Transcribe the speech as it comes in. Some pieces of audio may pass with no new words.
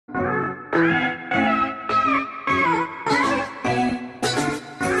Oh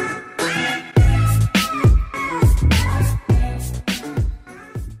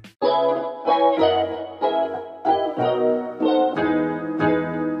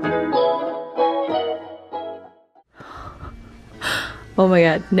my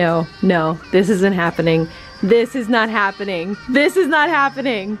god, no, no, this isn't happening. This is not happening. This is not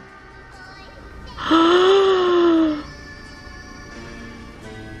happening.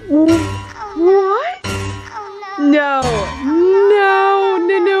 What? No, no,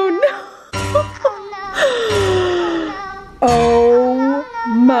 no, no, no. Oh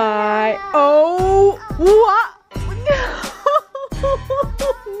my, oh, what?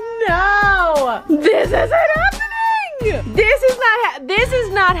 No, this isn't happening. This is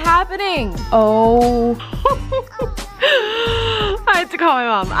not happening. Oh. I have to call my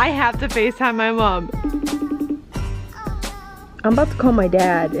mom. I have to FaceTime my mom. I'm about to call my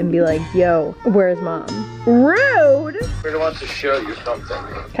dad and be like, yo, where's mom? Rude! Brita wants to show you something.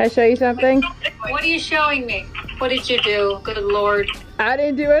 Can I show you something? What are you showing me? What did you do? Good Lord. I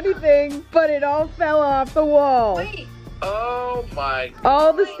didn't do anything, but it all fell off the wall. Wait. Oh my.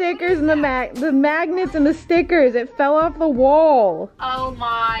 All the stickers and the magnets and the stickers, it fell off the wall. Oh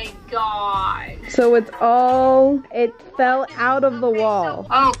my God. So it fell out of the wall.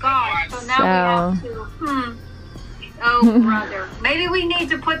 Oh God. So now we have to, Oh brother. Maybe we need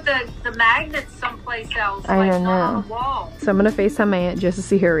to put the magnets someplace else. I don't not on know. the wall. So I'm gonna FaceTime my aunt just to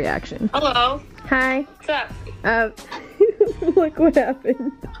see her reaction. Hello. Hi. What's up? Look what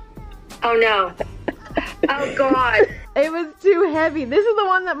happened. Oh no. Oh God. It was too heavy. This is the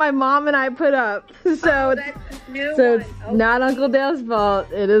one that my mom and I put up. So it's not Uncle Dale's fault.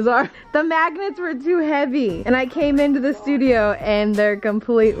 It is our. The magnets were too heavy. And I came into the studio and they're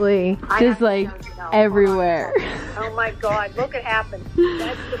completely just like everywhere. Oh my God, look what happened.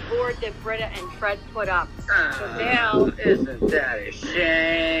 That's the board that Brita and Fred put up. So now, Isn't that a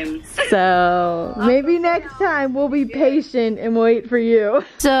shame? So maybe next time we'll be patient and wait for you.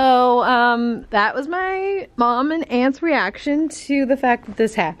 So that was my mom and aunt's reaction to the fact that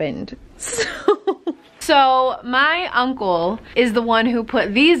this happened. So my uncle is the one who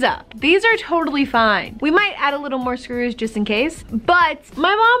put these up. These are totally fine. We might add a little more screws just in case, but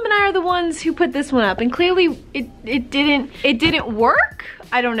my mom and I are the ones who put this one up, and clearly it didn't work.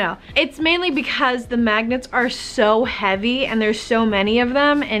 I don't know. It's mainly because the magnets are so heavy and there's so many of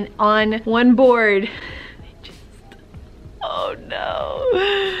them, and on one board, oh no.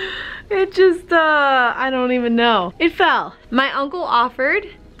 It just, I don't even know. It fell. My uncle offered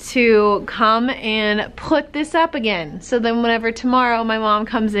to come and put this up again. So then whenever tomorrow my mom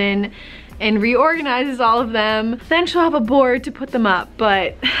comes in and reorganizes all of them, then she'll have a board to put them up.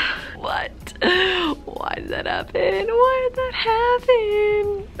 But what? Why did that happen? Why did that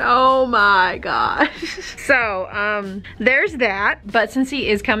happen? Oh my gosh. So there's that. But since he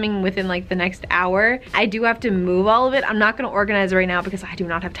is coming within like the next hour, I do have to move all of it. I'm not gonna organize it right now because I do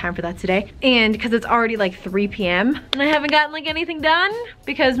not have time for that today. And because it's already like 3 p.m. and I haven't gotten like anything done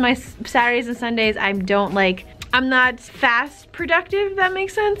because my Saturdays and Sundays I'm not fast productive, if that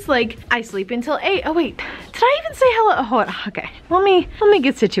makes sense. Like, I sleep until 8. Oh wait, did I even say hello? Oh, hold on, okay. Let me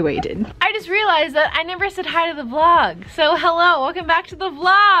get situated. I just realized that I never said hi to the vlog. So hello, welcome back to the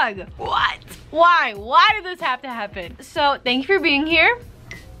vlog. What? Why? Why did this have to happen? So thank you for being here.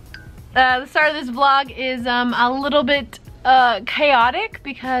 The start of this vlog is a little bit chaotic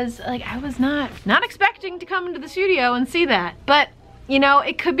because like I was not expecting to come into the studio and see that. But you know,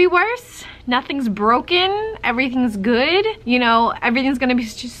 it could be worse. Nothing's broken, everything's good. You know, everything's gonna be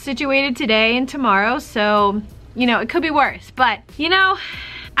situated today and tomorrow, so, you know, it could be worse. But, you know,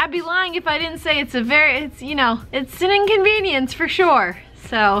 I'd be lying if I didn't say it's an inconvenience for sure.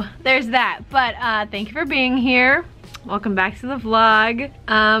 So, there's that. But, thank you for being here. Welcome back to the vlog.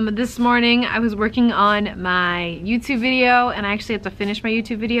 This morning I was working on my YouTube video and I actually have to finish my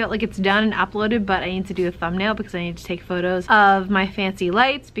YouTube video. Like it's done and uploaded, but I need to do a thumbnail because I need to take photos of my fancy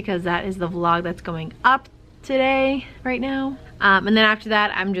lights because that is the vlog that's going up today, right now. And then after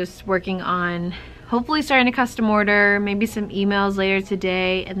that, I'm just working on hopefully starting a custom order, maybe some emails later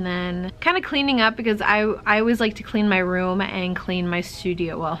today, and then kind of cleaning up because I always like to clean my room and clean my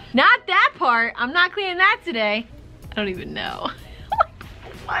studio. Well, not that part. I'm not cleaning that today. I don't even know.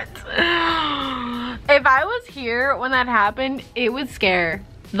 What? If I was here when that happened, it would scare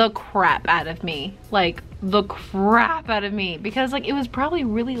the crap out of me. Like, the crap out of me. Because, like, it was probably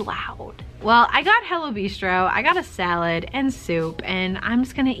really loud. Well, I got Hello Bistro, I got a salad and soup, and I'm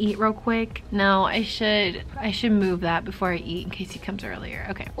just gonna eat real quick. No, I should move that before I eat in case he comes earlier.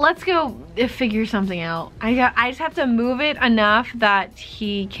 Okay, let's go figure something out. I just have to move it enough that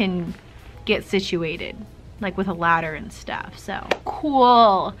he can get situated, like with a ladder and stuff. So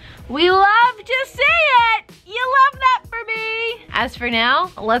cool. We love to see it. You love that for me. As for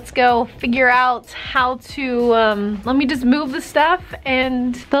now, let's go figure out how to, let me just move the stuff.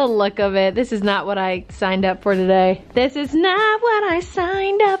 And the look of it, this is not what I signed up for today. This is not what I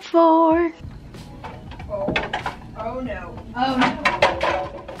signed up for. Oh no. Oh no.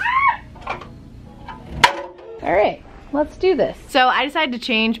 All right. Let's do this. So I decided to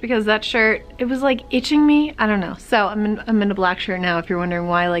change because that shirt, it was like itching me. I don't know. So I'm in a black shirt now if you're wondering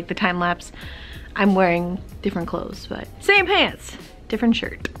why, like the time lapse, I'm wearing different clothes, but same pants, different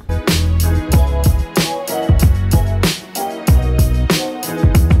shirt.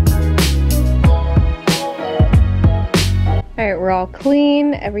 All right, we're all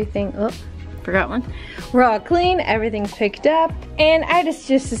clean, everything, oh, forgot one. We're all clean, everything's picked up, and I just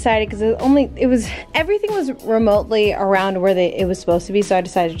decided, because everything was remotely around where it was supposed to be, so I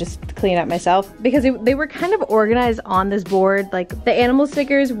decided to just clean it up myself, because they were kind of organized on this board. Like the animal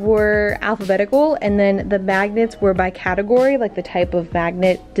stickers were alphabetical, and then the magnets were by category, like the type of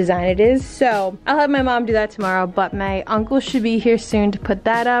magnet design it is. So I'll have my mom do that tomorrow, but my uncle should be here soon to put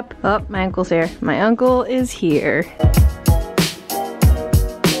that up. Oh, my uncle's here. My uncle is here.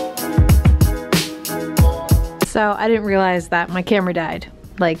 So I didn't realize that my camera died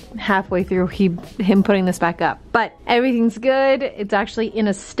like halfway through him putting this back up. But everything's good. It's actually in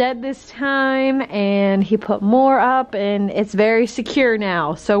a stead this time, and he put more up, and it's very secure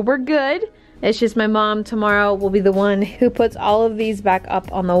now. So we're good. It's just my mom tomorrow will be the one who puts all of these back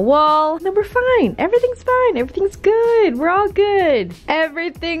up on the wall. And then we're fine. Everything's fine. Everything's good. We're all good.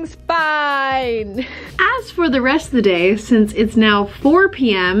 Everything's fine. As for the rest of the day, since it's now 4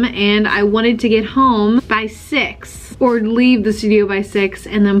 p.m. and I wanted to get home by 6 or leave the studio by 6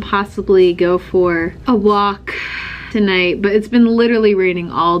 and then possibly go for a walk tonight, but it's been literally raining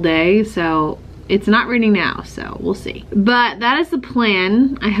all day, so it's not raining now, so we'll see. But that is the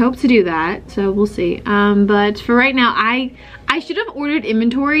plan. I hope to do that, so we'll see. But for right now, I should have ordered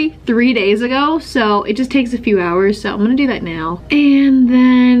inventory 3 days ago, so it just takes a few hours, so I'm gonna do that now. And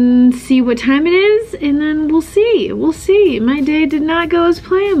then see what time it is, and then we'll see. We'll see. My day did not go as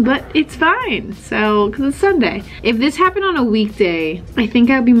planned, but it's fine, so, because it's Sunday. If this happened on a weekday, I think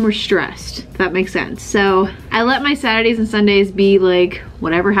I'd be more stressed, if that makes sense. So I let my Saturdays and Sundays be like,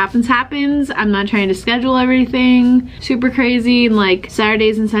 whatever happens, happens. I'm not trying to schedule everything super crazy. And like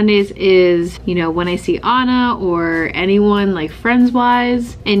Saturdays and Sundays is, you know, when I see Anna or anyone like friends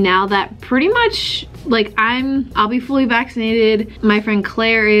wise. And now that pretty much like I'll be fully vaccinated. My friend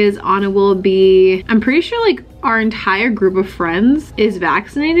Claire is, Anna will be, I'm pretty sure like our entire group of friends is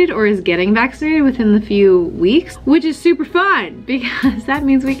vaccinated or is getting vaccinated within the few weeks, which is super fun because that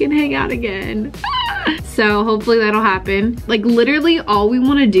means we can hang out again. So hopefully that'll happen. Like literally all we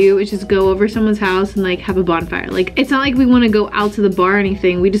want to do is just go over someone's house and like have a bonfire. Like it's not like we want to go out to the bar or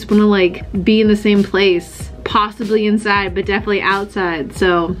anything. We just want to like be in the same place. Possibly inside, but definitely outside.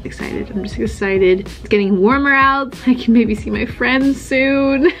 So excited. I'm just excited. It's getting warmer out. I can maybe see my friends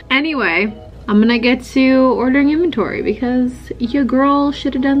soon. Anyway, I'm gonna get to ordering inventory because your girl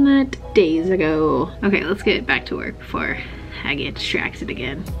should have done that days ago. Okay, let's get back to work before I get distracted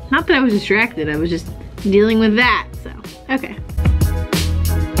again. Not that I was distracted, I was just dealing with that, so, okay.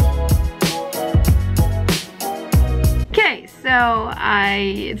 Okay, so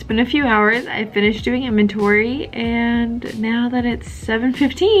it's been a few hours. I finished doing inventory, and now that it's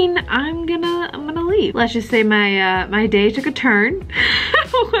 7:15, I'm gonna leave. Let's just say my day took a turn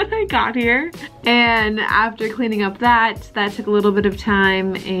when I got here, and after cleaning up that took a little bit of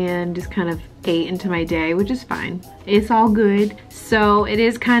time and just kind of ate into my day, which is fine. It's all good. So it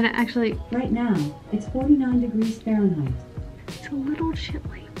is kind of actually right now it's 49 degrees Fahrenheit. It's a little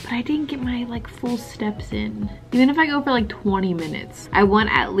chilly, but I didn't get my like full steps in. Even if I go for like 20 minutes, I want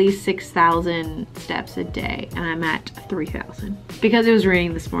at least 6,000 steps a day, and I'm at 3,000 because it was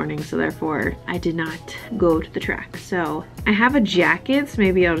raining this morning, so therefore I did not go to the track. So I have a jacket, so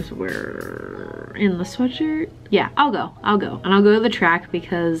maybe I'll just wear in the sweatshirt. Yeah, I'll go and I'll go to the track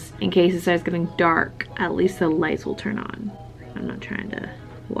because in case it starts getting dark, at least the lights will turn on. I'm not trying to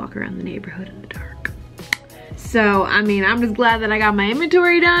walk around the neighborhood in the dark. So, I mean, I'm just glad that I got my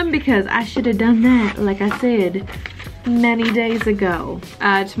inventory done because I should have done that, like I said, many days ago.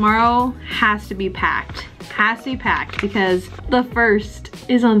 Tomorrow has to be packed. Has to be packed because the 1st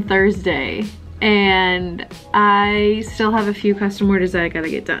is on Thursday and I still have a few custom orders that I gotta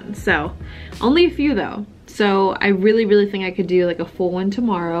get done. So, only a few though. So, I really think I could do like a full one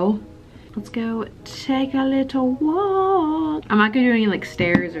tomorrow let's go take a little walk. I'm not gonna do any like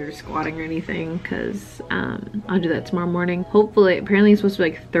stairs or squatting or anything because I'll do that tomorrow morning. Hopefully, apparently it's supposed to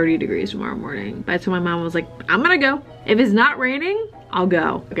be like 30 degrees tomorrow morning. But I told my mom, I was like, I'm gonna go. If it's not raining, I'll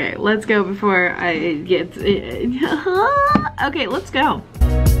go. Okay, let's go before it gets, okay, let's go.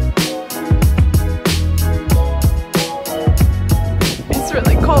 It's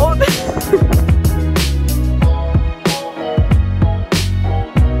really cold.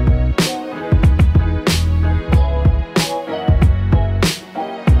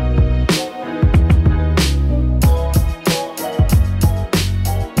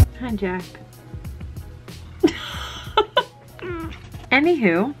 Hi, Jack.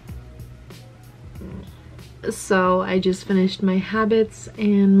 Anywho, so I just finished my habits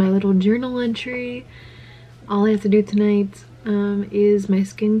and my little journal entry. All I have to do tonight is my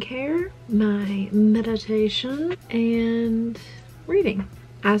skincare, my meditation, and reading.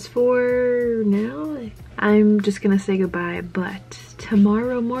 As for now, I'm just gonna say goodbye, but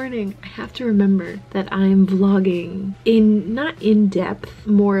tomorrow morning I have to remember that I'm vlogging not in depth,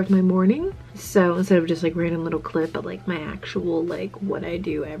 more of my morning. So instead of just like random little clip, but like my actual like what I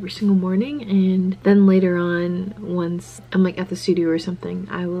do every single morning. And then later on, once I'm like at the studio or something,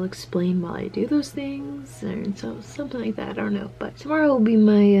 I will explain while I do those things, or so something like that. I don't know. But tomorrow will be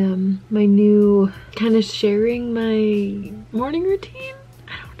my my new kind of sharing my morning routine.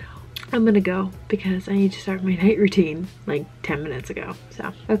 I don't know. I'm gonna go because I need to start my night routine like 10 minutes ago.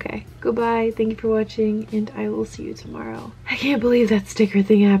 So, okay. Goodbye. Thank you for watching, and I will see you tomorrow. I can't believe that sticker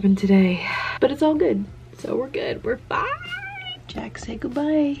thing happened today, but it's all good. So we're good. We're fine. Jack, say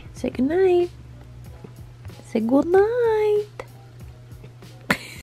goodbye. Say goodnight. Say goodnight.